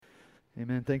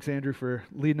Amen. Thanks, Andrew, for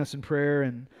leading us in prayer.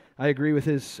 And I agree with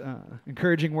his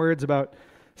encouraging words about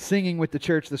singing with the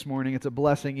church this morning. It's a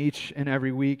blessing each and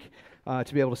every week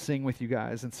to be able to sing with you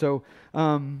guys. And so,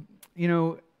 I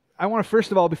want to,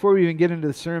 first of all, before we even get into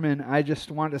the sermon, I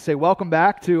just wanted to say welcome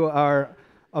back to our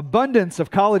abundance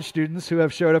of college students who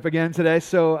have showed up again today.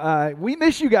 So we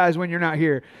miss you guys when you're not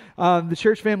here. The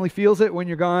church family feels it when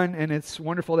you're gone, and it's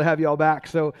wonderful to have you all back.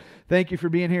 So thank you for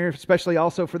being here, especially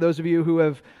also for those of you who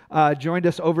have joined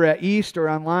us over at East or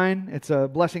online. It's a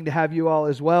blessing to have you all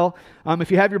as well.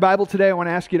 If you have your Bible today, I want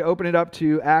to ask you to open it up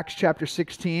to Acts chapter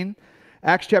 16.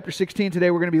 Acts chapter 16 today,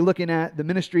 we're going to be looking at the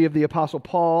ministry of the Apostle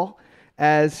Paul,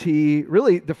 as he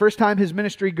really, the first time his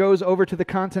ministry goes over to the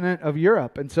continent of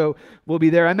Europe. And so we'll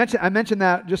be there. I mentioned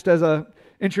that just as a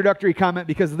introductory comment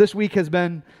because this week has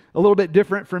been a little bit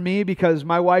different for me because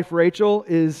my wife Rachel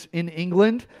is in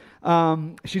England.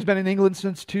 She's been in England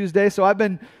since Tuesday. So I've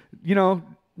been,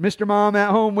 Mr. Mom at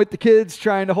home with the kids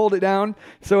trying to hold it down.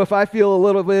 So if I feel a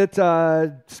little bit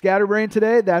scatterbrained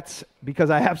today, that's because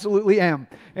I absolutely am.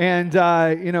 And,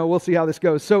 we'll see how this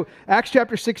goes. So Acts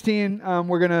chapter 16,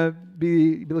 we're going to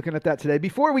be looking at that today.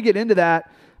 Before we get into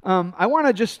that, I want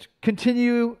to just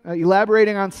continue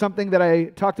elaborating on something that I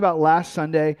talked about last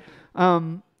Sunday.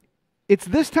 It's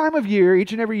this time of year,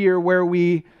 each and every year, where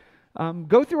we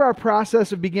go through our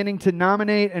process of beginning to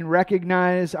nominate and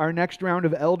recognize our next round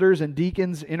of elders and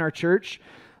deacons in our church.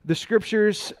 The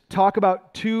scriptures talk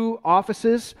about two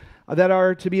offices that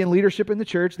are to be in leadership in the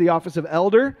church, the office of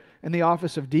elder and the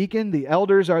office of deacon. The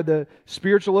elders are the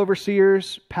spiritual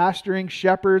overseers, pastoring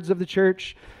shepherds of the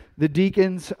church. The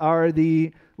deacons are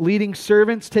the leading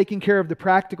servants, taking care of the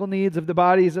practical needs of the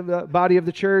body of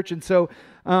the church. And so,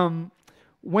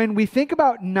 when we think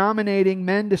about nominating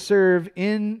men to serve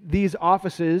in these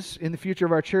offices in the future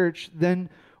of our church,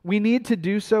 then we need to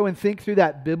do so and think through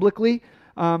that biblically.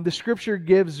 The scripture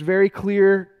gives very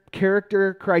clear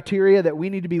character criteria that we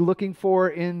need to be looking for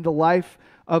in the life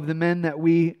of the men that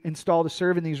we install to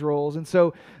serve in these roles. And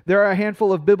so there are a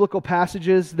handful of biblical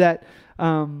passages that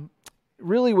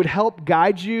really would help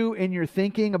guide you in your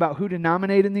thinking about who to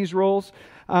nominate in these roles.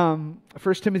 1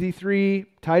 Timothy 3,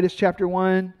 Titus chapter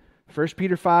 1, 1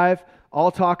 Peter 5,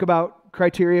 all talk about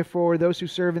criteria for those who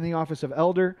serve in the office of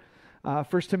elder. 1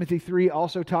 Timothy 3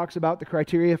 also talks about the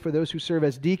criteria for those who serve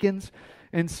as deacons.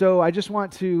 And so I just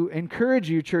want to encourage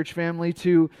you, church family,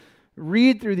 to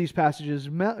read through these passages,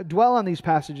 dwell on these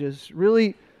passages,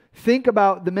 really think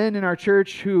about the men in our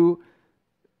church who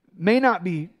may not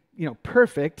be,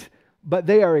 perfect, but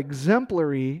they are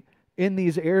exemplary in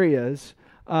these areas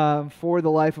for the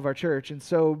life of our church. And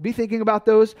so be thinking about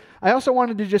those. I also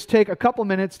wanted to just take a couple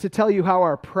minutes to tell you how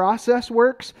our process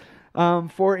works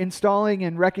for installing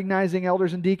and recognizing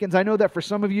elders and deacons. I know that for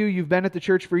some of you, you've been at the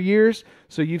church for years,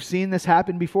 so you've seen this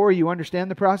happen before. You understand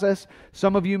the process.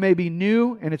 Some of you may be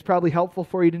new, and it's probably helpful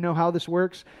for you to know how this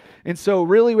works. And so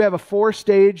really, we have a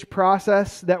 4-stage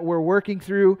process that we're working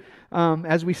through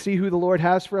as we see who the Lord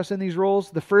has for us in these roles.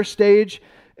 The first stage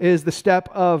is the step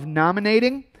of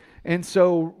nominating. And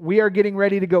so we are getting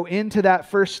ready to go into that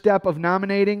first step of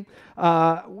nominating.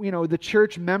 The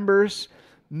church members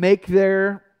make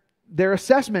their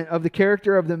assessment of the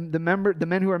character of the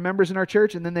men who are members in our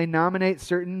church, and then they nominate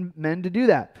certain men to do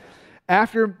that.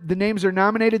 After the names are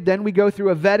nominated, then we go through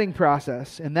a vetting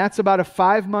process, and that's about a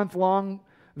 5-month-long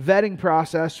vetting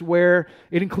process where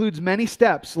it includes many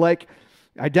steps like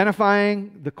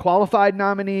identifying the qualified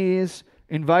nominees,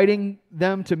 inviting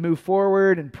them to move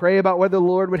forward and pray about whether the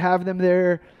Lord would have them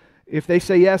there. If they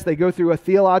say yes, they go through a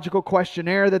theological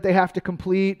questionnaire that they have to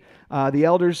complete. The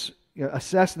elders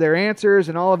assess their answers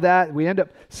and all of that. We end up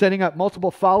setting up multiple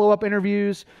follow-up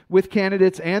interviews with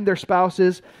candidates and their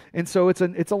spouses. And so it's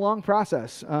a long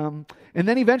process. And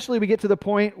then eventually we get to the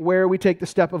point where we take the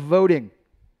step of voting.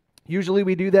 Usually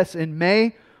we do this in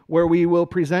May, where we will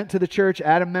present to the church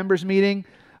at a members meeting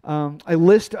a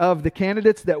list of the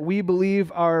candidates that we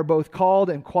believe are both called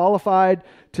and qualified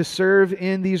to serve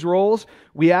in these roles.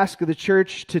 We ask the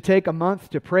church to take a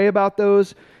month to pray about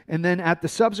those, and then at the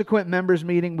subsequent members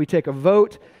meeting, we take a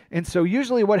vote. And so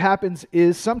usually what happens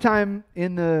is sometime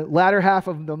in the latter half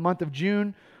of the month of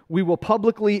June, we will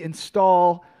publicly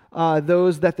install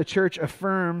those that the church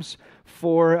affirms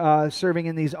for serving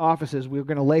in these offices. We're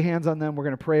going to lay hands on them. We're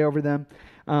going to pray over them.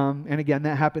 And again,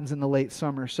 that happens in the late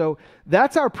summer. So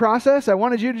that's our process. I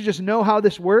wanted you to just know how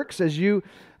this works as you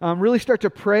really start to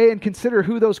pray and consider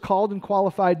who those called and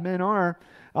qualified men are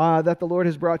that the Lord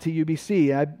has brought to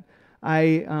UBC.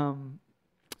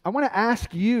 I want to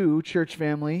ask you, church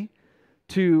family,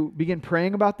 to begin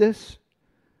praying about this.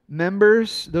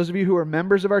 Members, those of you who are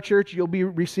members of our church, you'll be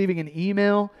receiving an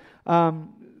email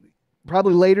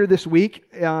probably later this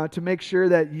week to make sure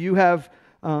that you have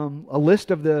a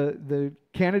list of the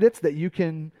candidates that you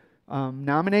can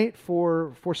nominate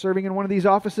for serving in one of these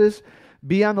offices.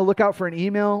 Be on the lookout for an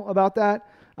email about that.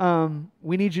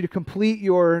 We need you to complete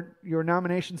your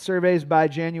nomination surveys by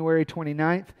January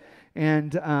 29th.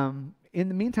 And in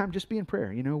the meantime, just be in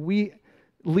prayer. We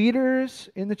leaders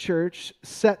in the church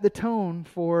set the tone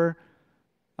for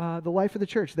the life of the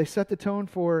church. They set the tone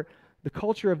for the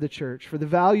culture of the church, for the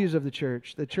values of the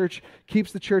church. The church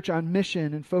keeps the church on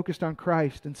mission and focused on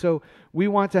Christ. And so we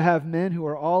want to have men who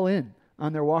are all in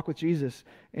on their walk with Jesus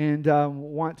and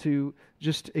want to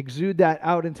just exude that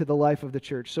out into the life of the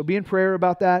church. So be in prayer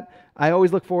about that. I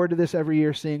always look forward to this every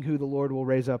year, seeing who the Lord will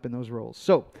raise up in those roles.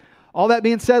 So all that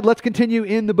being said, let's continue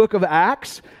in the book of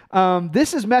Acts.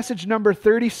 This is message number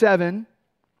 37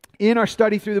 in our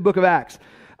study through the book of Acts.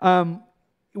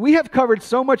 We have covered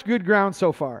so much good ground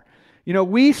so far.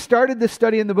 We started this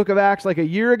study in the book of Acts like a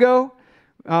year ago.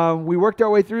 We worked our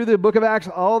way through the book of Acts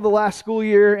all the last school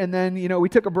year, and then, we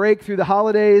took a break through the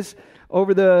holidays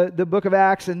over the book of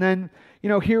Acts, and then,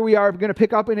 here we are going to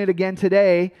pick up in it again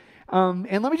today.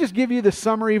 And let me just give you the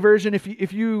summary version.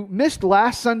 If you missed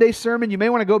last Sunday's sermon, you may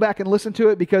want to go back and listen to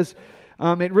it because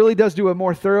it really does do a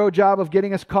more thorough job of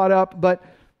getting us caught up. But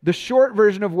the short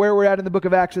version of where we're at in the book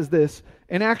of Acts is this.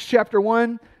 In Acts chapter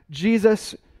 1,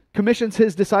 Jesus commissions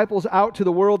his disciples out to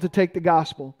the world to take the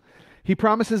gospel. He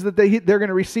promises that they're going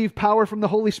to receive power from the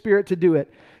Holy Spirit to do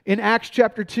it. In Acts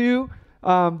chapter 2,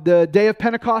 the day of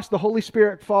Pentecost, the Holy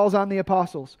Spirit falls on the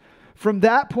apostles. From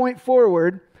that point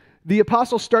forward, the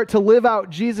apostles start to live out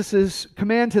Jesus'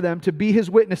 command to them to be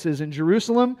his witnesses in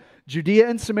Jerusalem, Judea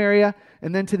and Samaria,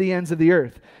 and then to the ends of the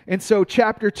earth. And so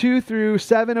chapter 2 through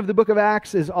 7 of the book of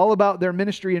Acts is all about their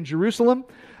ministry in Jerusalem.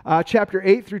 Chapter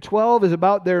 8 through 12 is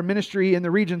about their ministry in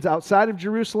the regions outside of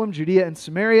Jerusalem, Judea and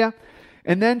Samaria.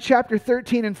 And then chapter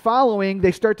 13 and following,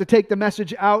 they start to take the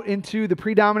message out into the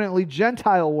predominantly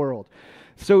Gentile world.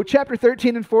 So chapter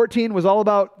 13 and 14 was all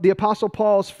about the Apostle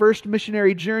Paul's first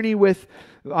missionary journey with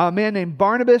a man named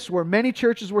Barnabas, where many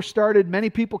churches were started, many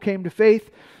people came to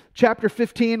faith. Chapter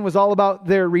 15 was all about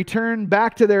their return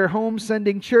back to their home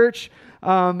sending church,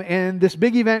 and this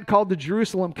big event called the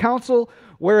Jerusalem Council,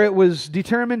 where it was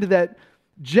determined that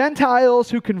Gentiles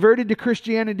who converted to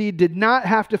Christianity did not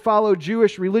have to follow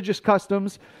Jewish religious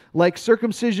customs like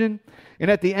circumcision. And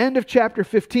at the end of chapter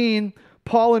 15,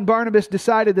 Paul and Barnabas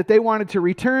decided that they wanted to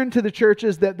return to the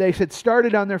churches that they had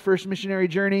started on their first missionary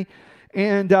journey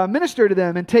and minister to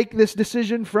them and take this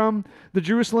decision from the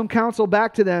Jerusalem Council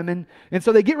back to them. And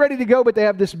so they get ready to go, but they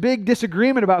have this big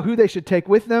disagreement about who they should take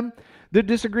with them. The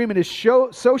disagreement is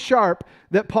so sharp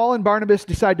that Paul and Barnabas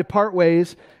decide to part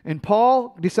ways, and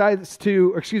Barnabas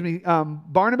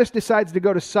decides to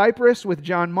go to Cyprus with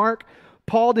John Mark.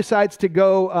 Paul decides to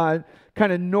go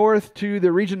kind of north to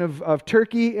the region of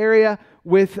Turkey area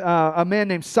with a man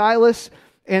named Silas,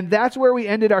 and that's where we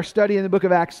ended our study in the book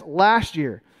of Acts last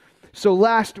year. So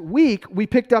last week, we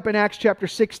picked up in Acts chapter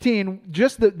 16,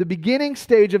 just the beginning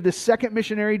stage of this second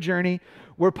missionary journey,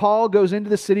 where Paul goes into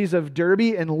the cities of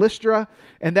Derbe and Lystra,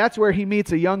 and that's where he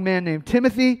meets a young man named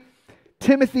Timothy.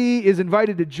 Timothy is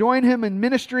invited to join him in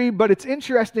ministry, but it's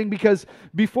interesting because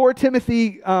before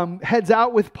Timothy heads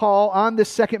out with Paul on this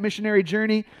second missionary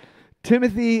journey,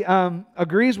 Timothy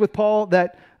agrees with Paul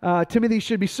that Timothy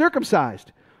should be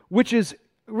circumcised, which is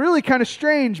really kind of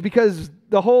strange because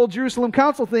the whole Jerusalem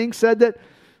Council thing said that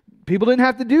people didn't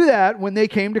have to do that when they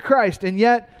came to Christ, and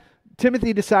yet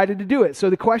Timothy decided to do it. So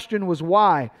the question was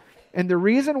why? And the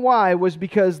reason why was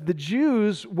because the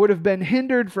Jews would have been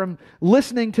hindered from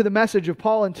listening to the message of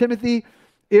Paul and Timothy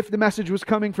if the message was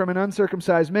coming from an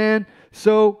uncircumcised man.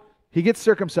 So he gets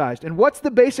circumcised. And what's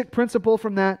the basic principle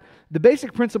from that? The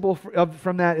basic principle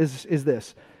from that is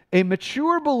this. A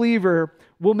mature believer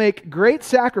will make great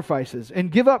sacrifices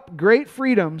and give up great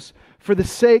freedoms for the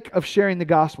sake of sharing the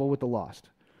gospel with the lost.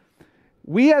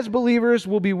 We as believers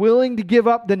will be willing to give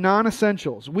up the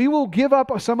non-essentials. We will give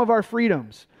up some of our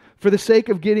freedoms for the sake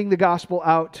of getting the gospel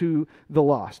out to the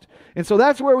lost. And so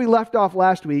that's where we left off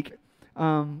last week,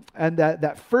 and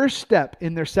that first step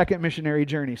in their second missionary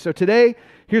journey. So today,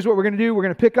 here's what we're going to do. We're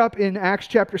going to pick up in Acts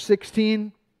chapter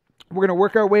 16. We're going to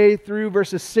work our way through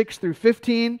verses 6 through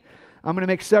 15. I'm going to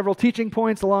make several teaching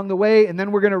points along the way, and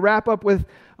then we're going to wrap up with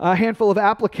a handful of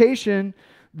application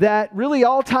that really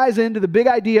all ties into the big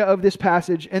idea of this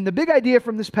passage. And the big idea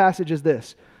from this passage is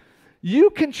this. You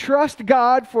can trust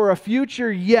God for a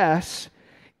future yes,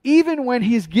 even when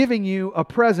He's giving you a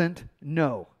present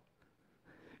no.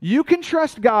 You can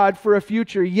trust God for a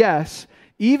future yes,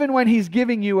 even when He's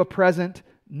giving you a present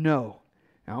no.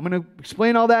 Now, I'm going to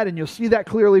explain all that, and you'll see that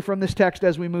clearly from this text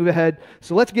as we move ahead.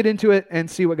 So let's get into it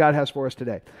and see what God has for us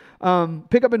today.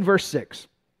 Pick up in verse 6.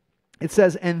 It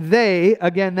says, and they,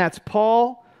 again, that's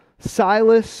Paul,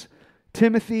 Silas,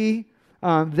 Timothy,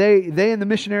 they and the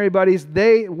missionary buddies,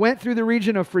 they went through the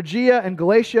region of Phrygia and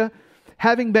Galatia,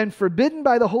 having been forbidden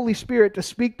by the Holy Spirit to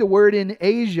speak the word in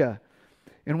Asia.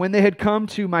 And when they had come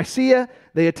to Mysia,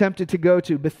 they attempted to go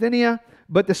to Bithynia,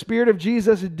 but the Spirit of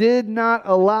Jesus did not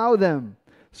allow them.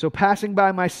 So passing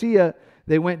by Mysia,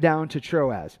 they went down to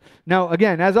Troas. Now,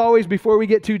 again, as always, before we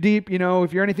get too deep,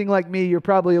 if you're anything like me, you're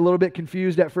probably a little bit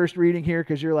confused at first reading here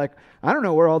because you're like, I don't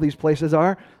know where all these places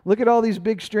are. Look at all these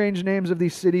big, strange names of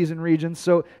these cities and regions.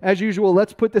 So, as usual,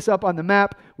 let's put this up on the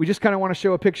map. We just kind of want to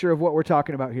show a picture of what we're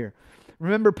talking about here.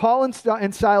 Remember, Paul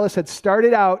and Silas had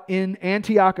started out in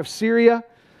Antioch of Syria.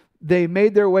 They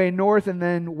made their way north and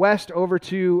then west over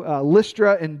to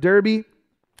Lystra and Derbe.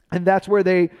 And that's where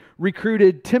they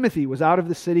recruited Timothy, was out of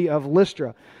the city of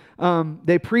Lystra.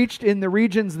 They preached in the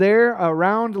regions there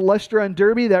around Lystra and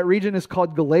Derbe. That region is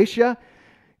called Galatia.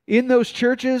 In those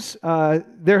churches,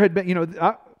 there had been,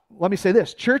 let me say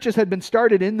this, churches had been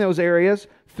started in those areas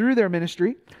through their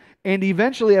ministry. And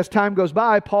eventually, as time goes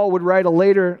by, Paul would write a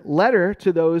later letter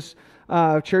to those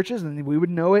churches, and we would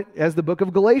know it as the book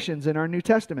of Galatians in our New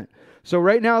Testament. So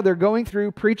right now, they're going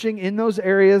through preaching in those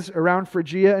areas around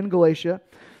Phrygia and Galatia.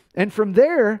 And from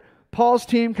there, Paul's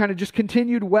team kind of just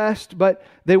continued west, but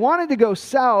they wanted to go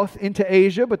south into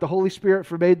Asia, but the Holy Spirit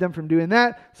forbade them from doing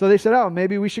that. So they said,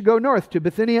 maybe we should go north to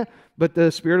Bithynia. But the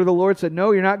Spirit of the Lord said,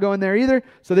 no, you're not going there either.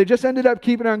 So they just ended up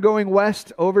keeping on going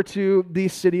west over to the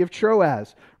city of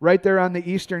Troas, right there on the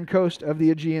eastern coast of the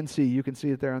Aegean Sea. You can see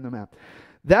it there on the map.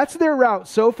 That's their route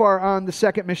so far on the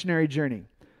second missionary journey.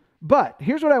 But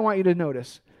here's what I want you to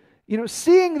notice.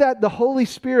 Seeing that the Holy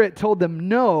Spirit told them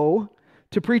no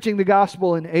to preaching the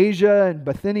gospel in Asia and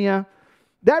Bithynia,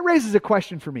 that raises a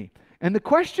question for me. And the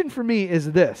question for me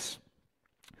is this: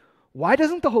 why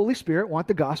doesn't the Holy Spirit want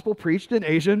the gospel preached in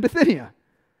Asia and Bithynia?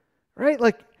 Right?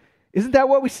 Isn't that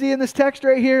what we see in this text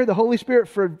right here? The Holy Spirit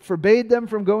forbade them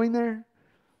from going there.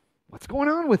 What's going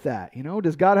on with that?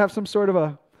 Does God have some sort of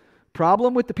a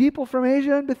problem with the people from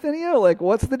Asia and Bithynia?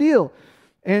 What's the deal?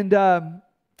 And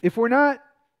if we're not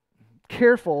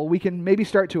careful, we can maybe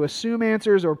start to assume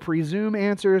answers or presume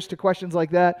answers to questions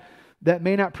like that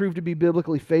may not prove to be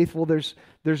biblically faithful. There's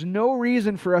no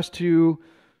reason for us to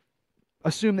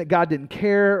assume that God didn't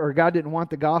care or God didn't want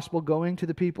the gospel going to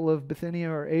the people of Bithynia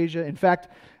or Asia. In fact,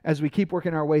 as we keep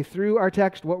working our way through our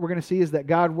text, what we're going to see is that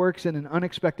God works in an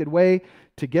unexpected way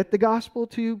to get the gospel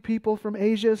to people from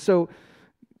Asia. So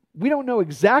we don't know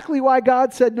exactly why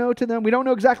God said no to them. We don't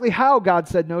know exactly how God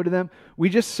said no to them. We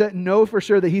just know for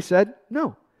sure that He said,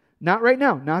 no, not right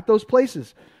now, not those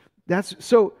places.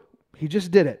 So He just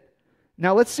did it.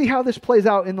 Now let's see how this plays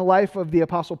out in the life of the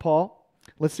Apostle Paul.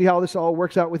 Let's see how this all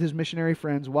works out with his missionary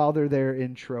friends while they're there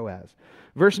in Troas.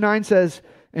 Verse 9 says,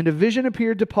 and a vision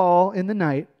appeared to Paul in the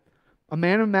night. A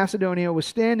man of Macedonia was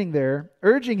standing there,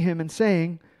 urging him and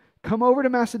saying, come over to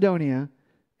Macedonia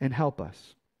and help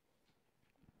us.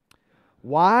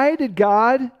 Why did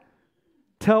God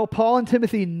tell Paul and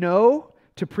Timothy no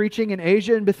to preaching in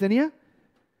Asia and Bithynia?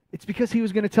 It's because He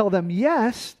was going to tell them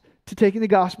yes to taking the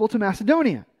gospel to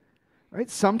Macedonia. Right?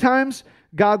 Sometimes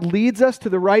God leads us to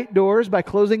the right doors by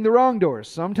closing the wrong doors.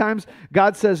 Sometimes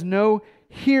God says no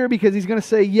here because He's going to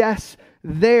say yes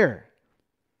there.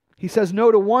 He says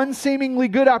no to one seemingly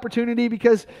good opportunity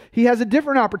because He has a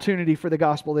different opportunity for the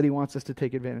gospel that He wants us to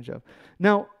take advantage of.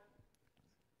 Now,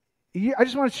 I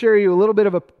just want to share you a little bit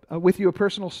of with you a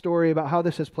personal story about how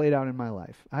this has played out in my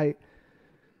life.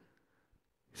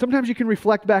 Sometimes you can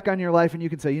reflect back on your life and you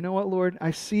can say, you know what, Lord,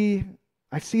 I see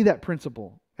that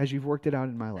principle as you've worked it out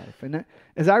in my life. And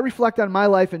as I reflect on my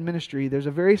life and ministry, there's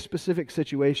a very specific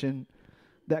situation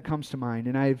that comes to mind.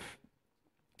 And I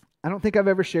don't think I've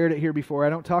ever shared it here before. I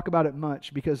don't talk about it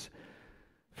much because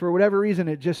for whatever reason,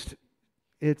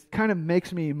 it kind of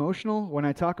makes me emotional when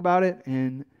I talk about it,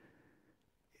 and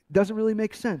doesn't really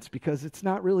make sense because it's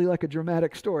not really like a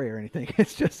dramatic story or anything.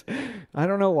 It's just, I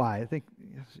don't know why. I think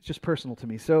it's just personal to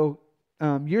me. So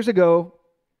years ago,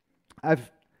 I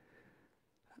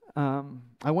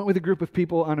went with a group of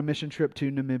people on a mission trip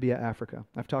to Namibia, Africa.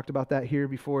 I've talked about that here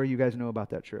before. You guys know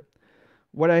about that trip.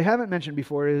 What I haven't mentioned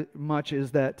before much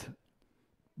is that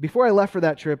before I left for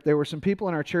that trip, there were some people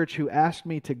in our church who asked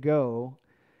me to go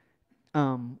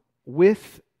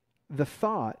with the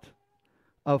thought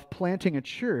of planting a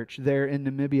church there in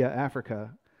Namibia, Africa,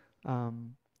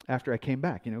 after I came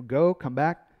back. Come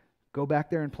back, go back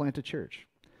there and plant a church.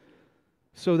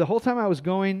 So the whole time I was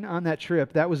going on that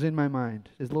trip, that was in my mind.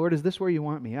 Lord, is this where you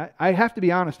want me? I have to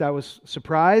be honest, I was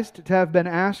surprised to have been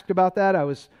asked about that. I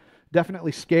was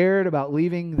definitely scared about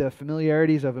leaving the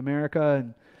familiarities of America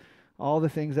and all the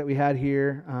things that we had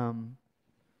here.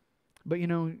 But,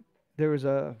 there was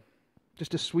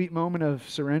just a sweet moment of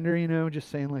surrender, just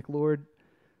saying like, Lord,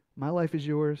 my life is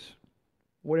yours.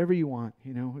 Whatever you want,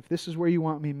 if this is where you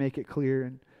want me, make it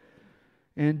clear.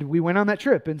 And we went on that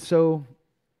trip. And so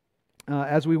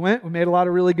as we went, we made a lot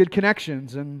of really good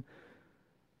connections and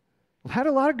had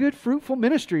a lot of good, fruitful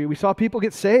ministry. We saw people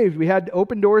get saved. We had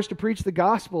open doors to preach the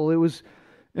gospel. It was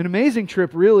an amazing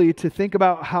trip, really, to think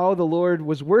about how the Lord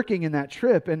was working in that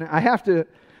trip. And I have to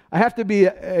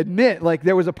admit, like,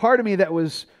 there was a part of me that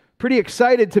was pretty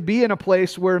excited to be in a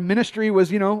place where ministry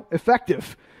was,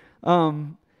 effective.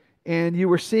 And you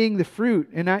were seeing the fruit.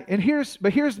 And here's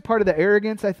the part of the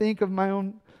arrogance, I think, of my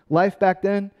own life back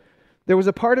then. There was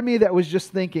a part of me that was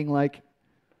just thinking, like,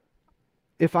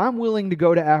 if I'm willing to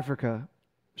go to Africa,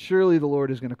 surely the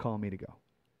Lord is going to call me to go.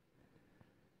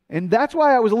 And that's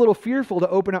why I was a little fearful to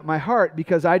open up my heart,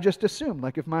 because I just assumed,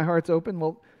 like, if my heart's open,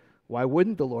 well, why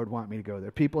wouldn't the Lord want me to go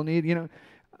there? People need, and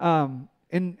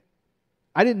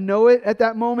I didn't know it at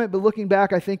that moment, but looking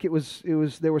back, I think there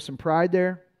was some pride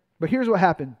there. But here's what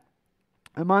happened.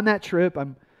 I'm on that trip.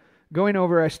 I'm going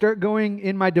over. I start going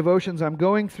in my devotions. I'm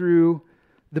going through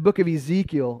the book of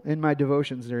Ezekiel in my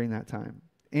devotions during that time.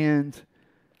 And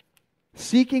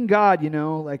seeking God,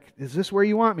 like, is this where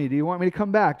you want me? Do you want me to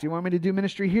come back? Do you want me to do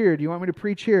ministry here? Do you want me to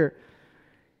preach here?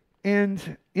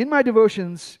 And in my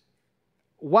devotions,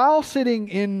 while sitting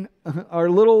in our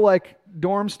little, like,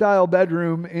 dorm-style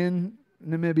bedroom in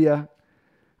Namibia,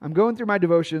 I'm going through my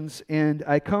devotions, and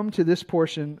I come to this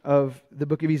portion of the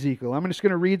book of Ezekiel. I'm just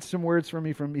going to read some words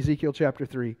from Ezekiel chapter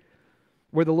 3,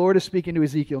 where the Lord is speaking to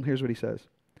Ezekiel, and here's what he says.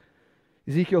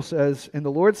 Ezekiel says, "And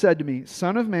the Lord said to me,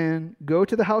 Son of man, go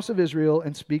to the house of Israel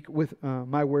and speak with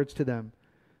my words to them.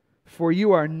 For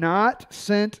you are not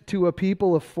sent to a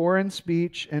people of foreign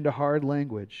speech and a hard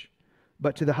language,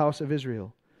 but to the house of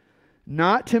Israel.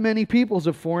 Not to many peoples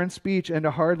of foreign speech and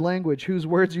a hard language, whose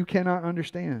words you cannot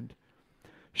understand.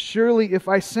 Surely if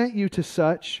I sent you to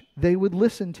such, they would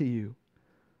listen to you.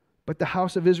 But the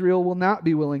house of Israel will not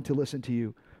be willing to listen to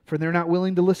you, for they're not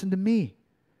willing to listen to me.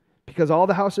 Because all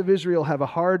the house of Israel have a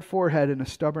hard forehead and a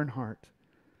stubborn heart.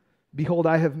 Behold,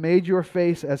 I have made your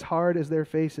face as hard as their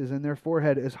faces, and their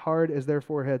forehead as hard as their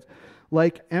foreheads.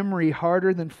 Like emery,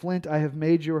 harder than flint, I have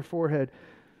made your forehead.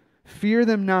 Fear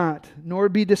them not, nor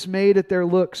be dismayed at their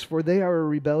looks, for they are a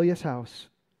rebellious house.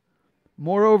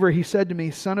 Moreover, he said to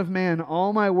me, Son of man,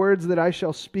 all my words that I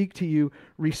shall speak to you,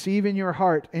 receive in your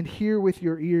heart, and hear with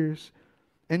your ears.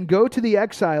 And go to the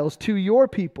exiles, to your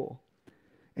people,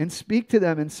 and speak to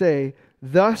them and say,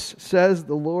 Thus says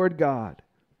the Lord God,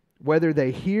 whether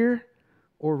they hear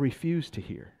or refuse to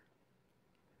hear.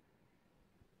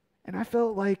 And I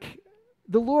felt like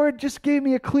the Lord just gave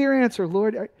me a clear answer.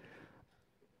 Lord,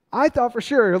 I thought for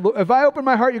sure, if I open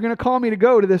my heart, you're going to call me to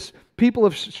go to this people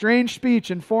of strange speech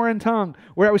and foreign tongue,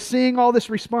 where I was seeing all this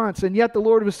response. And yet the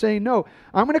Lord was saying, no,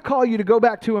 I'm going to call you to go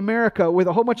back to America with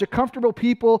a whole bunch of comfortable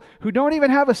people who don't even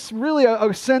have a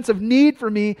sense of need for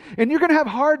me. And you're going to have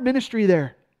hard ministry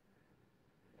there.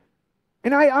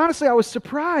 And I was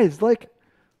surprised. Like,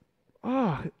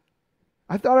 I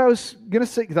thought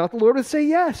the Lord would say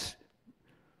yes.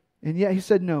 And yet he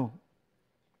said no.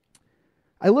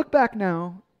 I look back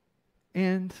now,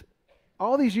 and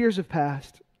all these years have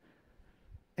passed,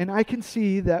 and I can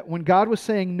see that when God was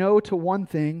saying no to one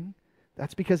thing,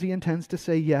 that's because he intends to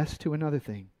say yes to another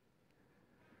thing.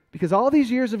 Because all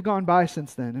these years have gone by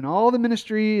since then, and all the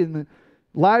ministry and the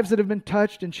lives that have been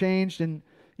touched and changed, and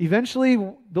eventually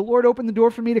the Lord opened the door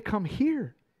for me to come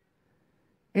here.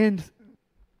 And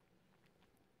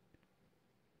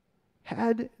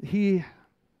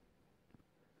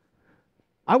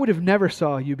I would have never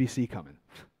saw UBC coming.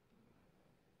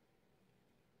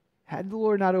 Had the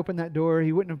Lord not opened that door,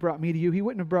 he wouldn't have brought me to you. He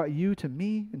wouldn't have brought you to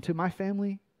me and to my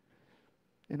family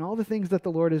and all the things that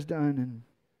the Lord has done. And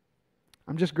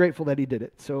I'm just grateful that he did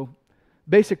it. So,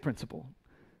 basic principle.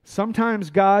 Sometimes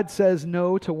God says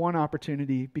no to one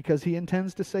opportunity because he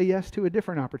intends to say yes to a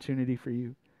different opportunity for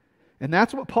you. And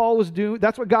that's what Paul was doing.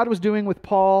 That's what God was doing with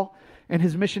Paul and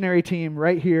his missionary team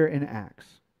right here in Acts.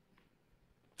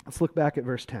 Let's look back at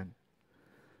verse 10.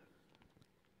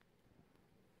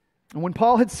 And when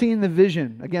Paul had seen the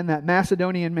vision, again, that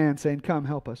Macedonian man saying, Come,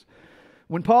 help us.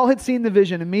 When Paul had seen the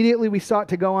vision, immediately we sought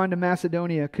to go on to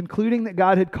Macedonia, concluding that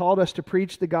God had called us to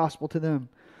preach the gospel to them.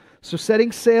 So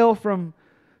setting sail from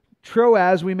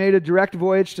Troas, we made a direct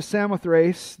voyage to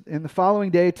Samothrace, and the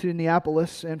following day to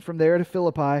Neapolis, and from there to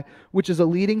Philippi, which is a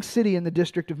leading city in the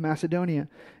district of Macedonia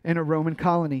and a Roman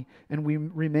colony, and we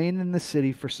remained in the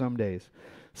city for some days.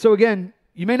 So again,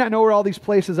 you may not know where all these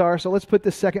places are, so let's put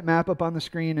this second map up on the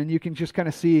screen, and you can just kind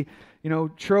of see,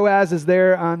 Troas is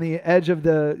there on the edge of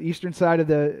the eastern side of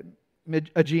the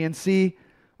Aegean Sea.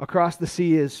 Across the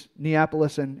sea is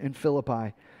Neapolis and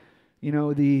Philippi.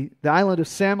 The island of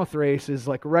Samothrace is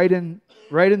like right in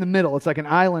the middle. It's like an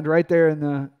island right there in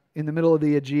the middle of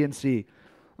the Aegean Sea.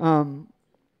 And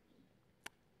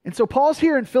so Paul's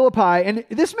here in Philippi, and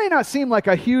this may not seem like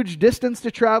a huge distance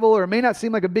to travel, or it may not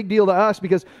seem like a big deal to us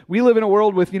because we live in a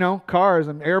world with, cars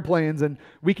and airplanes, and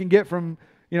we can get from,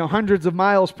 hundreds of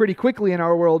miles pretty quickly in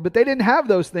our world. But they didn't have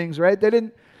those things, right? They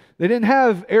didn't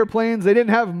have airplanes. They didn't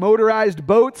have motorized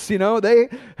boats. They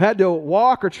had to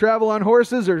walk or travel on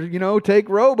horses or, take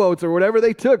rowboats or whatever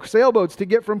they took, sailboats, to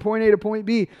get from point A to point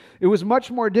B. It was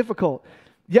much more difficult.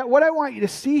 Yet what I want you to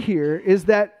see here is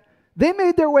that they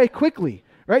made their way quickly,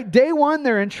 right? Day 1,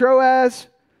 they're in Troas.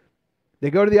 They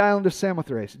go to the island of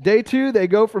Samothrace. Day 2, they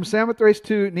go from Samothrace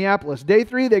to Neapolis. Day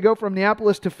 3, they go from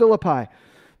Neapolis to Philippi.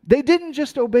 They didn't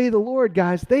just obey the Lord,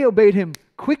 guys. They obeyed Him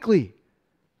quickly.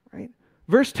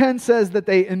 Verse 10 says that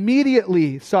they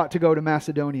immediately sought to go to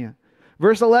Macedonia.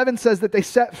 Verse 11 says that they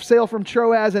set sail from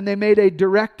Troas and they made a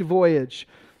direct voyage.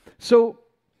 So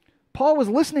Paul was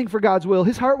listening for God's will.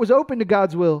 His heart was open to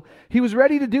God's will. He was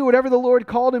ready to do whatever the Lord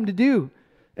called him to do.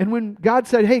 And when God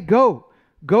said, hey, go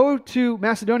to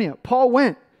Macedonia, Paul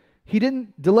went. He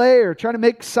didn't delay or try to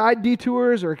make side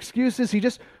detours or excuses. He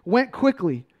just went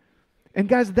quickly. And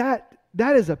guys, that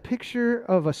is a picture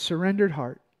of a surrendered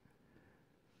heart.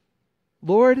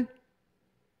 Lord,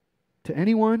 to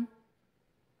anyone,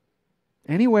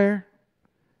 anywhere,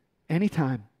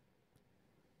 anytime,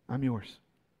 I'm yours.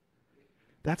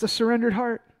 That's a surrendered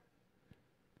heart.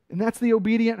 And that's the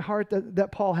obedient heart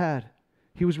that Paul had.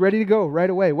 He was ready to go right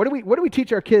away. What do we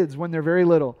teach our kids when they're very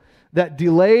little? That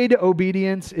delayed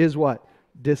obedience is what?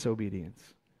 Disobedience.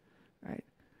 Right?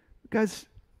 Guys,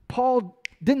 Paul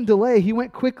didn't delay. He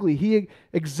went quickly. He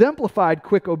exemplified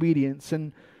quick obedience.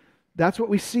 And that's what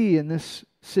we see in this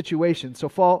situation. So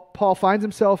Paul finds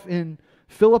himself in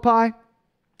Philippi,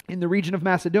 in the region of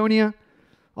Macedonia.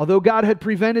 Although God had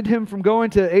prevented him from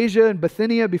going to Asia and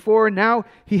Bithynia before, now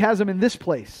He has him in this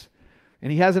place.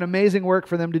 And He has an amazing work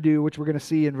for them to do, which we're going to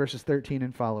see in verses 13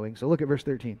 and following. So look at verse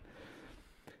 13.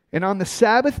 And on the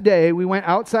Sabbath day, we went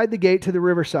outside the gate to the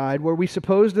riverside, where we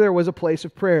supposed there was a place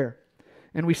of prayer.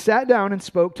 And we sat down and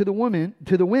spoke to the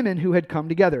women who had come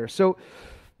together. So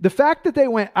the fact that they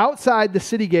went outside the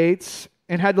city gates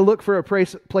and had to look for a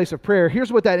place of prayer,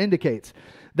 here's what that indicates.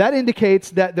 That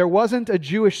indicates that there wasn't a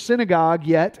Jewish synagogue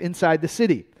yet inside the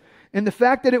city. And the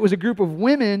fact that it was a group of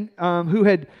women who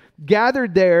had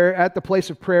gathered there at the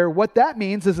place of prayer, what that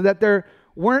means is that there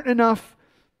weren't enough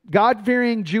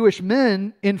God-fearing Jewish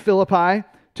men in Philippi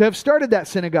to have started that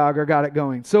synagogue or got it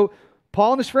going. So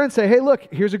Paul and his friends say, hey, look,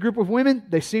 here's a group of women.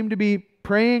 They seem to be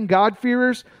praying,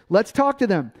 God-fearers. Let's talk to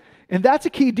them. And that's a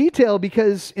key detail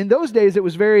because in those days it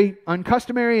was very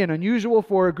uncustomary and unusual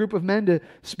for a group of men to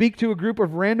speak to a group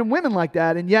of random women like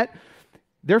that. And yet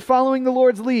they're following the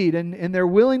Lord's lead and they're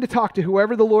willing to talk to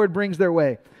whoever the Lord brings their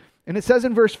way. And it says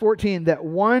in verse 14 that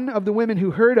one of the women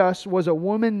who heard us was a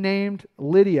woman named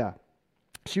Lydia.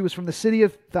 She was from the city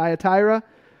of Thyatira.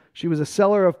 She was a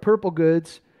seller of purple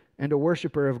goods and a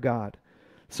worshiper of God.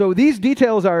 So these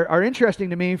details are interesting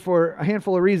to me for a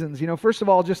handful of reasons. First of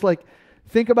all, just like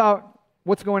think about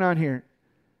what's going on here.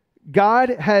 God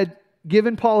had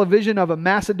given Paul a vision of a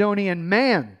Macedonian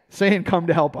man saying, come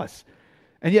to help us.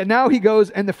 And yet now he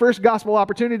goes, and the first gospel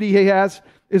opportunity he has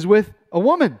is with a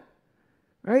woman,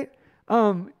 right?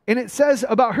 And it says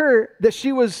about her that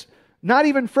she was not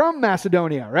even from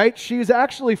Macedonia, right? She's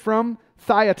actually from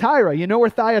Thyatira. You know where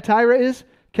Thyatira is?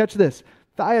 Catch this.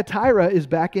 Thyatira is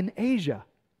back in Asia.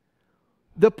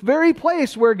 The very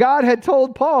place where God had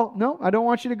told Paul, no, I don't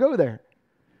want you to go there.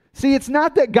 See, it's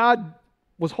not that God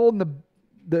was holding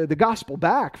the gospel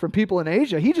back from people in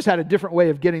Asia. He just had a different way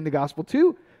of getting the gospel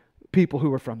to people who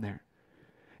were from there.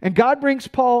 And God brings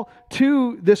Paul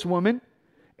to this woman,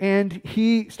 and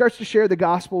he starts to share the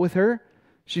gospel with her.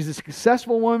 She's a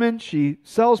successful woman. She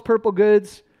sells purple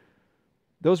goods.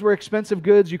 Those were expensive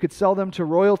goods. You could sell them to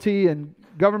royalty and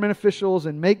government officials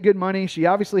and make good money. She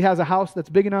obviously has a house that's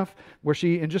big enough where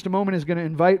she, in just a moment, is going to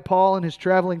invite Paul and his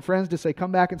traveling friends to say,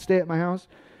 come back and stay at my house.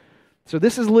 So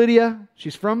this is Lydia.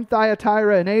 She's from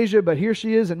Thyatira in Asia, but here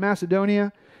she is in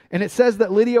Macedonia. And it says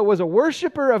that Lydia was a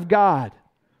worshiper of God.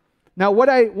 Now, what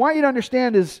I want you to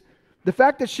understand is The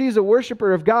fact that she's a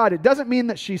worshiper of God, it doesn't mean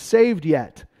that she's saved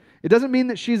yet. It doesn't mean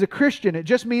that she's a Christian. It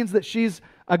just means that she's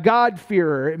a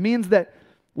God-fearer. It means that,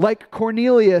 like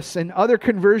Cornelius and other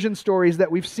conversion stories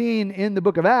that we've seen in the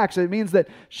book of Acts, it means that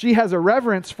she has a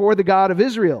reverence for the God of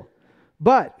Israel.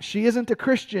 But she isn't a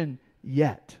Christian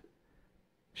yet.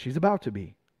 She's about to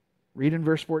be. Read in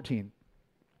verse 14.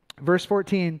 Verse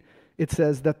 14, it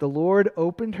says that the Lord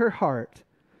opened her heart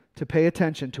to pay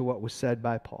attention to what was said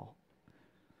by Paul.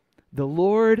 The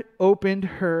Lord opened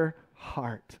her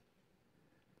heart.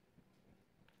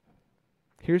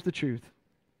 Here's the truth.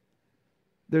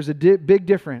 There's a big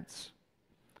difference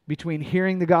between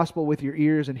hearing the gospel with your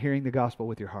ears and hearing the gospel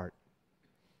with your heart.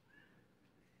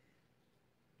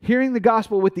 Hearing the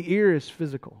gospel with the ear is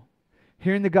physical.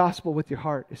 Hearing the gospel with your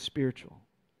heart is spiritual.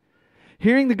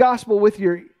 Hearing the gospel with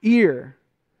your ear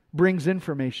brings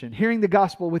information. Hearing the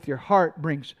gospel with your heart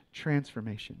brings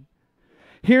transformation.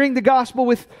 Hearing the gospel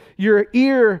with your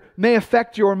ear may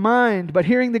affect your mind, but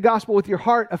hearing the gospel with your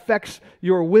heart affects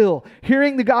your will.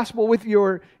 Hearing the gospel with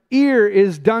your ear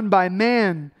is done by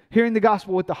man. Hearing the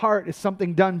gospel with the heart is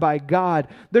something done by God.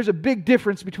 There's a big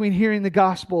difference between hearing the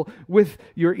gospel with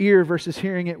your ear versus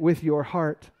hearing it with your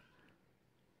heart.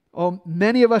 Oh,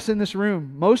 many of us in this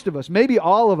room, most of us, maybe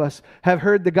all of us, have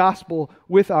heard the gospel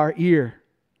with our ear.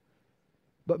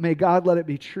 But may God let it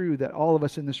be true that all of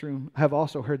us in this room have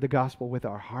also heard the gospel with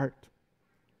our heart.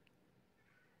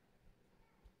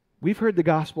 We've heard the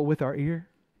gospel with our ear.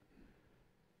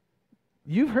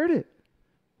 You've heard it.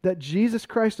 That Jesus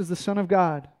Christ is the Son of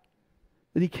God.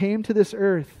 That He came to this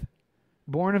earth,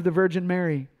 born of the Virgin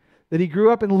Mary. That He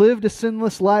grew up and lived a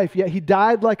sinless life, yet He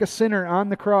died like a sinner on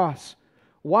the cross.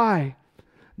 Why?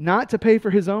 Not to pay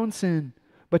for His own sin,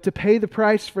 but to pay the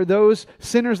price for those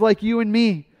sinners like you and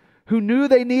me, who knew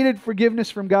they needed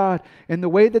forgiveness from God. And the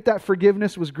way that that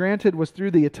forgiveness was granted was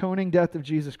through the atoning death of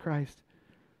Jesus Christ.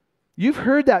 You've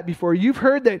heard that before. You've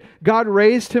heard that God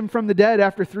raised Him from the dead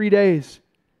after 3 days.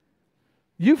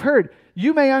 You've heard.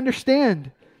 You may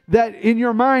understand that in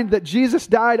your mind that Jesus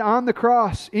died on the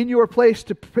cross in your place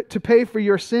to pay for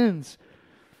your sins.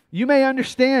 You may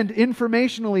understand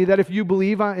informationally that if you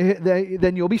believe,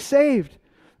 then you'll be saved.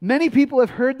 Many people have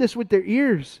heard this with their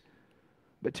ears.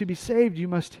 But to be saved, you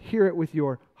must hear it with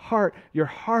your heart. Your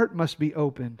heart must be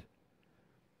opened.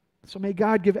 So may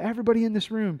God give everybody in this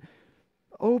room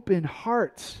open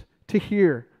hearts to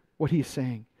hear what He's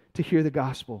saying, to hear the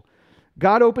gospel.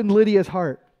 God opened Lydia's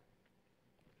heart.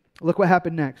 Look what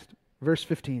happened next. Verse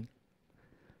 15.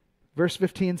 Verse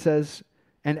 15 says,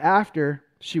 "And after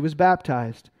she was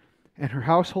baptized, and her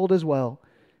household as well,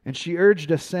 and she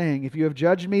urged us, saying, 'If you have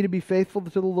judged me to be faithful to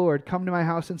the Lord, come to my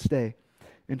house and stay.'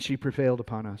 And she prevailed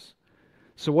upon us."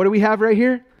 So what do we have right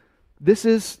here? This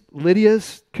is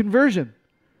Lydia's conversion.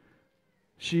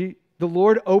 The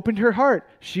Lord opened her heart.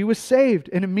 She was saved.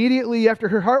 And immediately after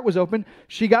her heart was opened,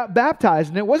 she got baptized.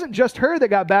 And it wasn't just her that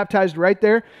got baptized right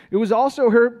there. It was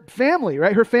also her family,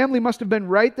 right? Her family must have been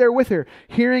right there with her,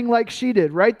 hearing like she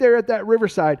did, right there at that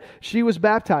riverside. She was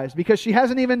baptized because she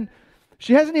hasn't even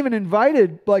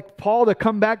invited like Paul to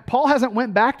come back. Paul hasn't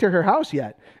went back to her house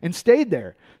yet and stayed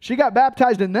there. She got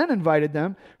baptized and then invited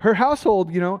them. Her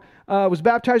household, was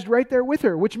baptized right there with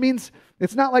her, which means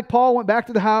it's not like Paul went back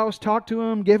to the house, talked to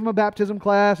him, gave him a baptism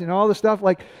class, all this stuff.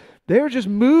 Like, they were just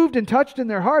moved and touched in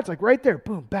their hearts, like right there,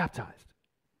 boom, baptized.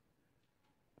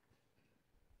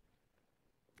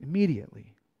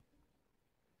 Immediately.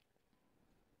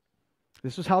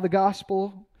 This was how the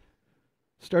gospel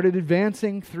started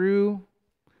advancing through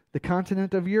the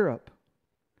continent of Europe.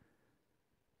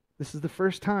 This is the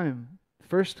first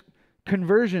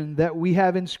conversion that we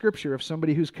have in Scripture of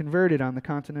somebody who's converted on the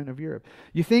continent of Europe.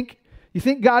 You think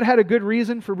God had a good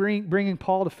reason for bringing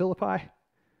Paul to Philippi?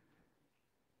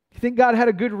 You think God had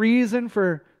a good reason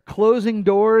for closing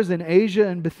doors in Asia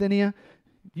and Bithynia?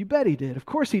 You bet He did. Of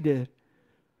course He did.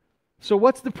 So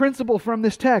what's the principle from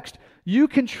this text? You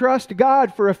can trust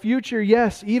God for a future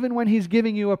yes, even when He's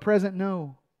giving you a present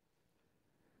no.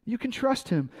 You can trust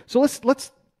Him. So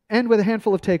let's end with a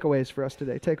handful of takeaways for us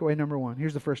today. Takeaway number 1.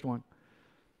 Here's the first one.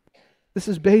 This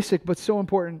is basic, but so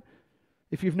important.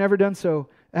 If you've never done so,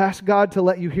 ask God to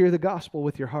let you hear the gospel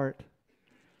with your heart.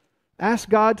 Ask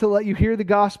God to let you hear the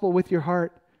gospel with your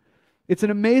heart. It's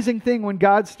an amazing thing when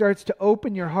God starts to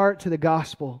open your heart to the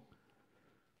gospel.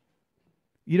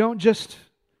 You don't just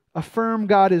affirm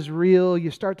God is real,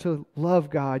 you start to love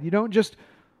God. You don't just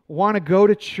want to go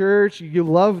to church, you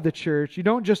love the church. You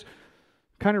don't just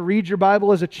kind of read your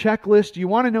Bible as a checklist. You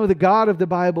want to know the God of the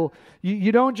Bible.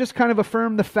 You don't just kind of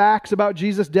affirm the facts about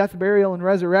Jesus' death, burial, and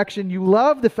resurrection. You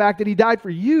love the fact that He died for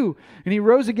you and He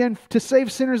rose again to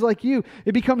save sinners like you.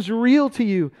 It becomes real to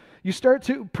you. You start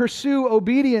to pursue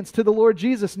obedience to the Lord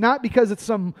Jesus, not because it's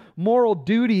some moral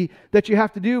duty that you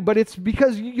have to do, but it's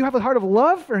because you have a heart of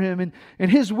love for Him,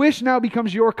 and His wish now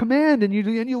becomes your command, and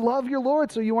you love your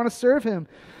Lord, so you want to serve Him.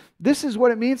 This is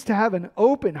what it means to have an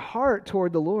open heart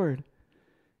toward the Lord.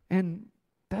 And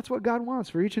that's what God wants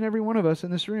for each and every one of us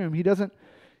in this room. He doesn't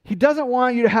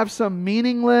want you to have some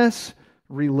meaningless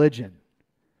religion.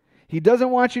 He doesn't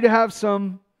want you to have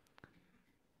some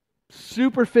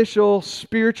superficial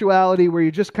spirituality where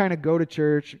you just kind of go to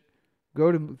church,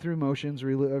 through motions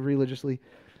religiously.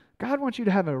 God wants you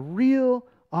to have a real,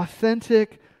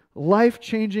 authentic,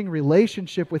 life-changing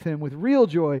relationship with Him with real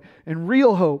joy and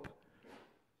real hope,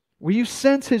 where you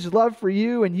sense His love for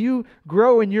you and you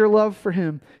grow in your love for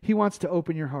Him. He wants to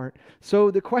open your heart.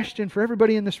 So the question for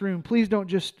everybody in this room, please don't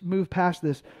just move past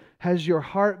this. Has your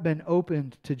heart been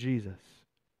opened to Jesus?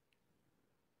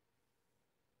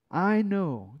 I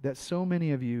know that so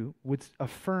many of you would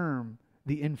affirm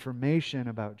the information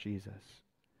about Jesus.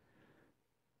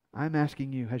 I'm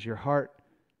asking you, has your heart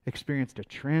experienced a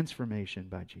transformation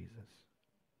by Jesus?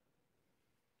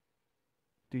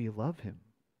 Do you love Him?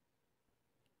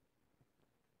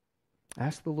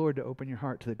 Ask the Lord to open your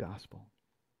heart to the gospel.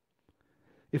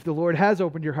 If the Lord has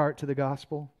opened your heart to the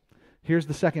gospel, here's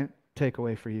the second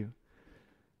takeaway for you.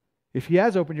 If He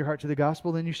has opened your heart to the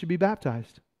gospel, then you should be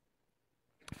baptized.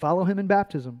 Follow Him in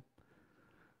baptism.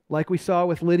 Like we saw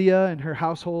with Lydia and her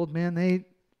household, man,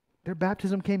 their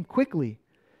baptism came quickly.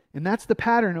 And that's the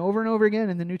pattern over and over again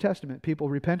in the New Testament. People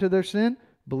repent of their sin,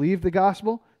 believed the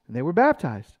gospel, and they were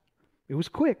baptized. It was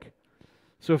quick.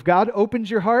 So if God opens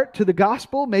your heart to the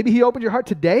gospel, maybe He opened your heart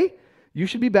today, you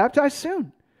should be baptized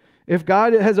soon. If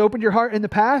God has opened your heart in the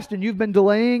past and you've been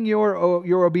delaying your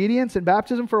obedience and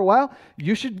baptism for a while,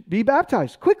 you should be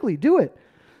baptized. Quickly, do it.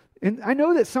 And I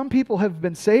know that some people have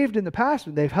been saved in the past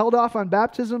and they've held off on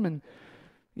baptism. And,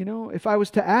 if I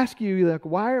was to ask you, like,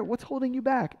 what's holding you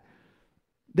back?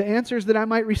 The answers that I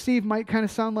might receive might kind of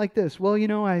sound like this. Well,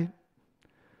 I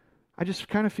just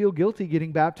kind of feel guilty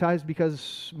getting baptized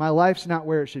because my life's not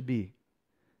where it should be.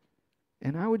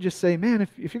 And I would just say, man,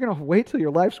 if you're going to wait till your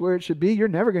life's where it should be, you're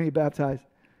never going to get baptized.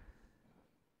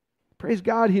 Praise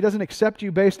God, He doesn't accept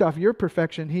you based off your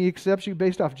perfection. He accepts you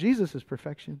based off Jesus'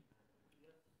 perfection.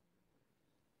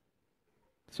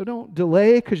 So don't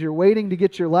delay because you're waiting to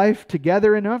get your life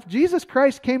together enough. Jesus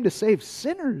Christ came to save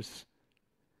sinners,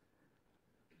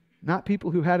 not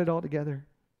people who had it all together.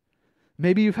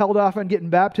 Maybe you've held off on getting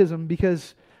baptism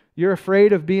because you're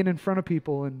afraid of being in front of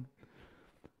people, and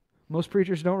most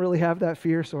preachers don't really have that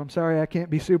fear, so I'm sorry I can't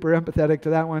be super empathetic to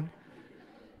that one.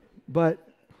 But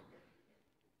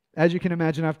as you can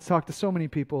imagine, I've talked to so many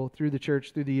people through the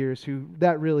church through the years who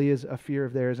that really is a fear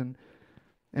of theirs, and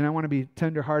I want to be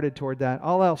tenderhearted toward that.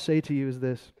 All I'll say to you is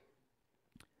this: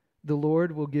 the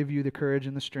Lord will give you the courage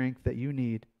and the strength that you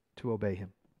need to obey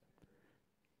Him.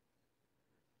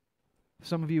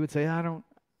 Some of you would say,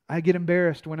 I get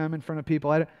embarrassed when I'm in front of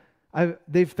people.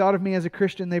 They've thought of me as a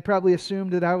Christian. They probably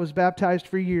assumed that I was baptized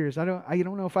for years. I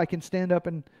don't know if I can stand up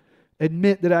and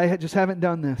admit that I just haven't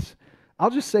done this. I'll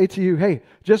just say to you, hey,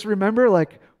 just remember,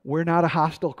 we're not a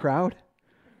hostile crowd,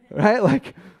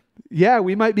 right? Yeah,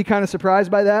 we might be kind of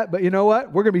surprised by that, but you know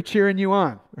what? We're going to be cheering you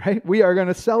on, right? We are going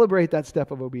to celebrate that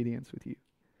step of obedience with you.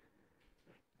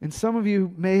 And some of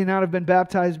you may not have been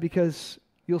baptized because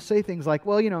you'll say things like,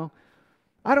 well,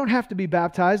 I don't have to be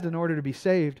baptized in order to be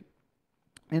saved.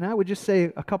 And I would just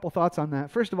say a couple thoughts on that.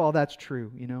 First of all, that's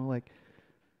true.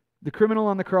 The criminal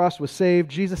on the cross was saved.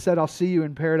 Jesus said, I'll see you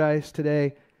in paradise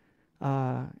today.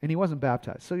 And He wasn't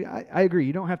baptized. So I agree.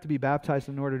 You don't have to be baptized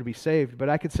in order to be saved. But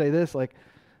I could say this,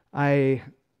 I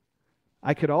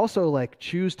could also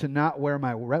choose to not wear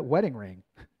my wedding ring,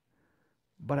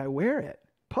 but I wear it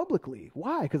publicly.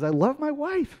 Why? Because I love my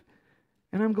wife,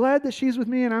 and I'm glad that she's with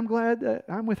me, and I'm glad that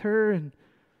I'm with her, and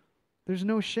there's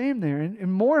no shame there.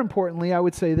 And more importantly, I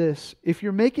would say this: if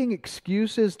you're making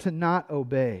excuses to not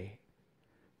obey,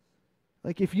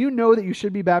 if you know that you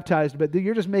should be baptized, but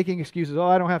you're just making excuses,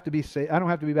 I don't have to be saved. I don't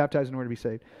have to be baptized in order to be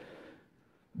saved.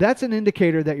 That's an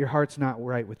indicator that your heart's not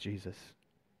right with Jesus.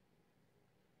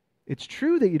 It's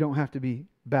true that you don't have to be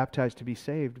baptized to be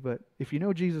saved, but if you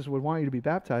know Jesus would want you to be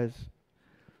baptized,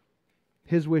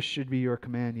 His wish should be your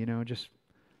command, just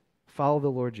follow the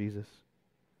Lord Jesus.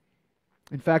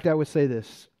 In fact, I would say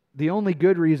this: the only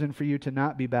good reason for you to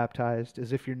not be baptized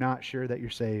is if you're not sure that you're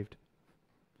saved.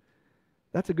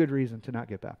 That's a good reason to not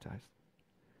get baptized.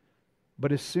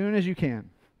 But as soon as you can,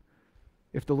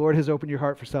 if the Lord has opened your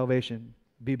heart for salvation,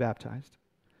 be baptized.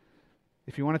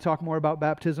 If you want to talk more about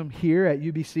baptism here at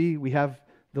UBC, we have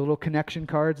The little connection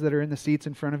cards that are in the seats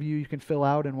in front of you, you can fill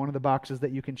out, and one of the boxes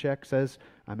that you can check says,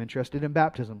 I'm interested in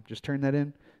baptism. Just turn that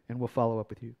in, and we'll follow up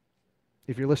with you.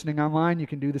 If you're listening online, you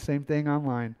can do the same thing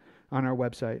online on our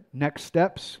website. Next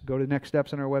steps, go to next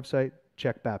steps on our website,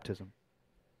 check baptism.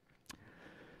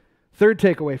 Third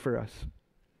takeaway for us.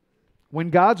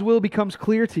 When God's will becomes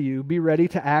clear to you, be ready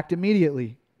to act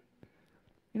immediately.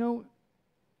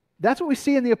 That's what we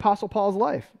see in the Apostle Paul's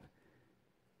life.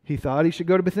 He thought he should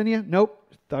go to Bithynia? Nope.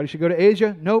 Thought he should go to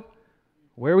Asia? Nope.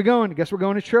 Where are we going? I guess we're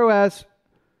going to Troas.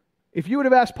 If you would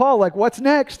have asked Paul, what's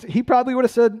next? He probably would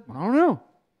have said, I don't know.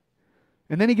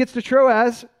 And then he gets to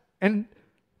Troas, and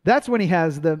that's when he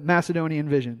has the Macedonian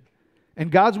vision. And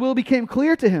God's will became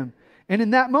clear to him. And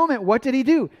in that moment, what did he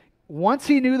do? Once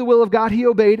he knew the will of God, he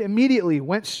obeyed immediately,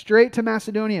 went straight to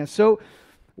Macedonia. So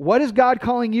what is God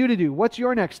calling you to do? What's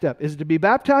your next step? Is it to be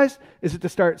baptized? Is it to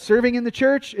start serving in the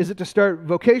church? Is it to start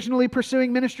vocationally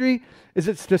pursuing ministry? Is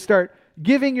it to start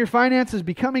giving your finances,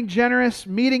 becoming generous,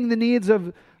 meeting the needs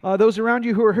of those around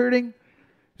you who are hurting?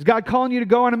 Is God calling you to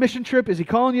go on a mission trip? Is He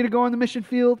calling you to go on the mission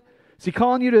field? Is He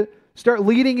calling you to start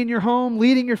leading in your home,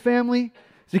 leading your family?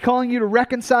 Is He calling you to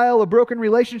reconcile a broken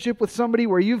relationship with somebody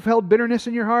where you've held bitterness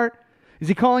in your heart? Is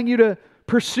He calling you to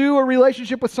pursue a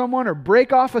relationship with someone or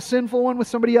break off a sinful one with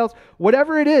somebody else?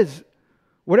 Whatever it is,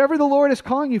 whatever the Lord is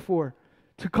calling you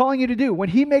to do, when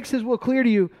He makes His will clear to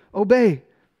you, obey,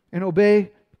 and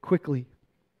obey quickly.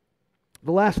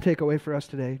 The last takeaway for us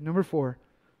today, number 4,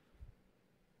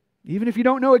 even if you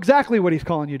don't know exactly what He's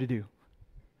calling you to do,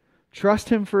 trust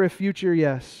Him for a future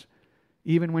yes,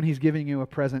 even when He's giving you a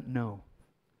present no.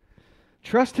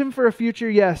 Trust Him for a future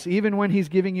yes, even when He's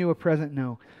giving you a present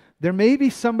no. There may be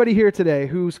somebody here today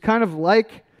who's kind of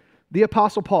like the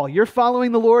Apostle Paul. You're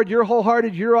following the Lord, you're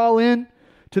wholehearted, you're all in.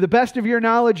 To the best of your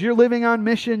knowledge, you're living on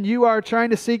mission, you are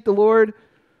trying to seek the Lord,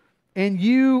 and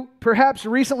you perhaps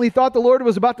recently thought the Lord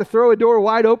was about to throw a door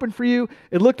wide open for you.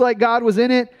 It looked like God was in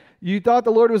it. You thought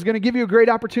the Lord was going to give you a great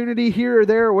opportunity here or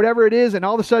there or whatever it is, and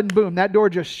all of a sudden, boom, that door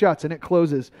just shuts and it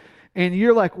closes. And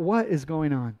you're like, what is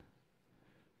going on?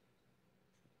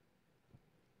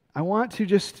 I want to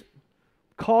just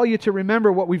call you to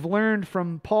remember what we've learned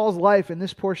from Paul's life in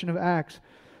this portion of Acts.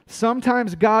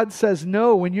 Sometimes God says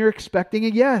no when you're expecting a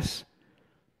yes.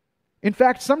 In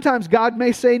fact, sometimes God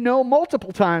may say no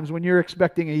multiple times when you're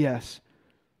expecting a yes.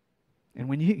 And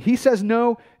when He says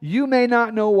no, you may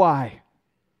not know why.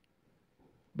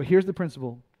 But here's the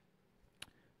principle.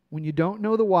 When you don't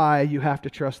know the why, you have to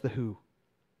trust the who.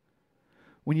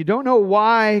 When you don't know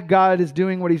why God is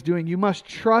doing what He's doing, you must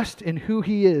trust in who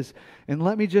He is. And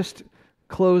let me just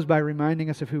close by reminding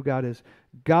us of who God is.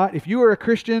 God, if you are a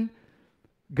Christian,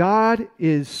 God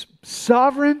is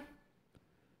sovereign.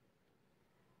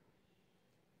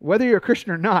 Whether you're a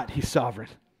Christian or not, He's sovereign.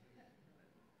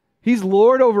 He's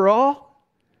Lord over all.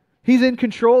 He's in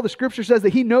control. The Scripture says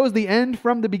that He knows the end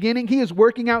from the beginning. He is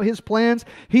working out His plans.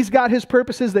 He's got His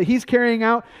purposes that He's carrying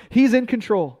out. He's in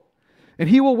control. And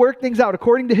He will work things out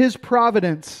according to His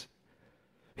providence.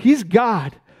 He's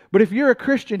God. But if you're a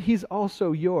Christian, He's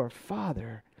also your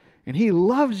Father. And He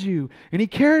loves you. And He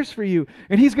cares for you.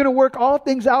 And He's going to work all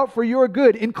things out for your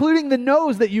good, including the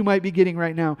no's that you might be getting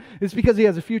right now. It's because He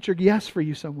has a future yes for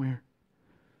you somewhere.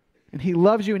 And He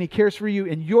loves you and He cares for you.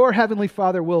 And your Heavenly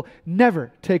Father will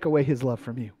never take away His love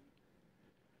from you.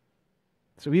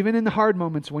 So even in the hard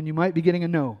moments when you might be getting a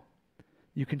no,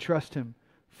 you can trust Him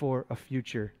for a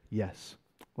future yes.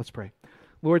 Let's pray.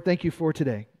 Lord, thank You for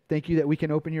today. Thank You that we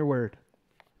can open Your Word.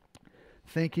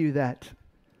 Thank You that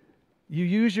You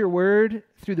use Your Word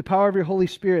through the power of Your Holy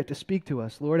Spirit to speak to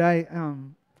us. Lord,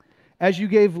 as You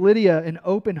gave Lydia an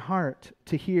open heart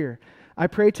to hear, I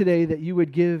pray today that You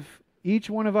would give each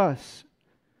one of us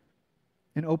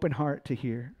an open heart to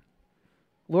hear.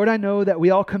 Lord, I know that we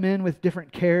all come in with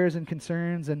different cares and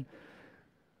concerns and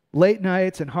late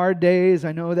nights and hard days.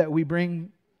 I know that we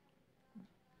bring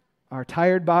our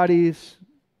tired bodies,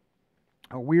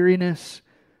 our weariness.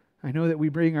 I know that we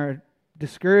bring our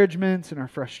discouragements and our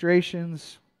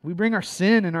frustrations. We bring our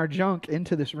sin and our junk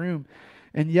into this room.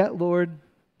 And yet, Lord,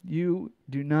 You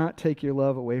do not take Your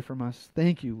love away from us.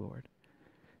 Thank You, Lord.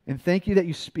 And thank You that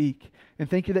You speak. And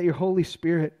thank You that Your Holy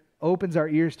Spirit opens our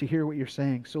ears to hear what You're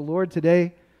saying. So, Lord,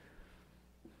 today,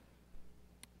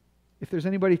 if there's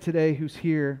anybody today who's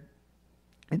here,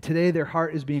 and today their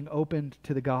heart is being opened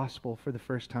to the gospel for the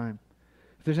first time,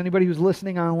 if there's anybody who's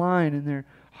listening online and their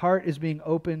heart is being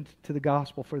opened to the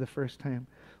gospel for the first time,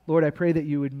 Lord, I pray that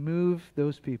You would move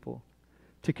those people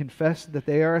to confess that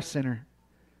they are a sinner,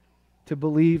 to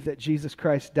believe that Jesus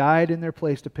Christ died in their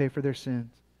place to pay for their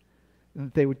sins, and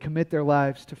that they would commit their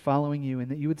lives to following you, and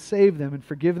that you would save them and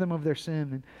forgive them of their sin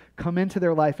and come into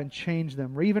their life and change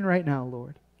them, even right now,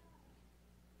 Lord.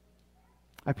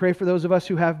 I pray for those of us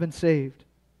who have been saved,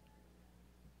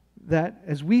 that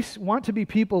as we want to be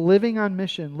people living on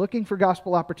mission, looking for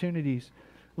gospel opportunities,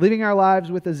 living our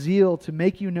lives with a zeal to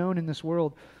make you known in this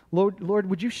world, Lord,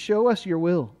 would you show us your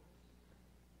will?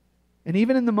 And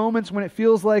even in the moments when it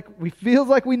feels like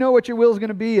we know what your will is going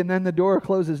to be and then the door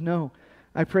closes, no.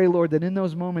 I pray, Lord, that in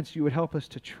those moments you would help us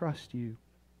to trust you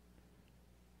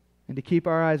and to keep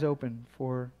our eyes open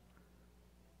for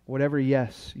whatever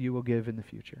yes you will give in the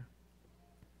future.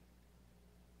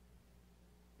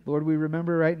 Lord, we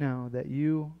remember right now that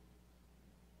you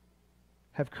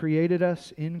have created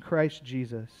us in Christ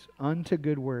Jesus unto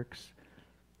good works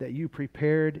that you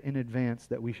prepared in advance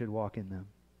that we should walk in them.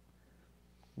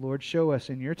 Lord, show us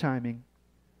in your timing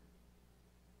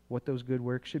what those good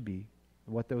works should be,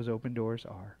 what those open doors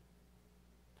are.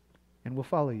 And we'll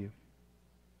follow you.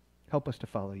 Help us to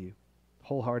follow you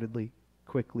wholeheartedly,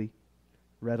 quickly,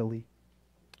 readily.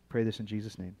 Pray this in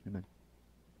Jesus' name. Amen.